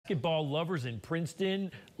Basketball lovers in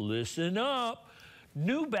Princeton, listen up.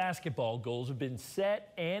 New basketball goals have been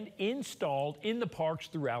set and installed in the parks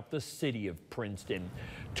throughout the city of Princeton.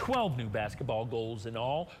 12 new basketball goals in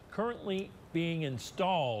all currently being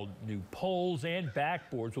installed. New poles and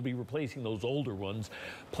backboards will be replacing those older ones.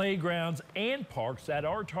 Playgrounds and parks that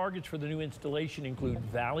are targets for the new installation include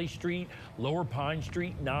Valley Street, Lower Pine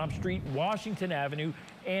Street, Knob Street, Washington Avenue,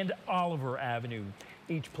 and Oliver Avenue.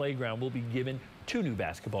 Each playground will be given 2 new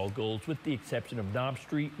basketball goals, with the exception of Knob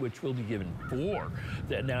Street, which will be given 4.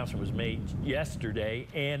 The announcement was made yesterday,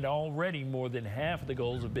 and already more than half of the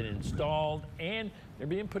goals have been installed, and they're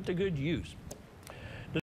being put to good use.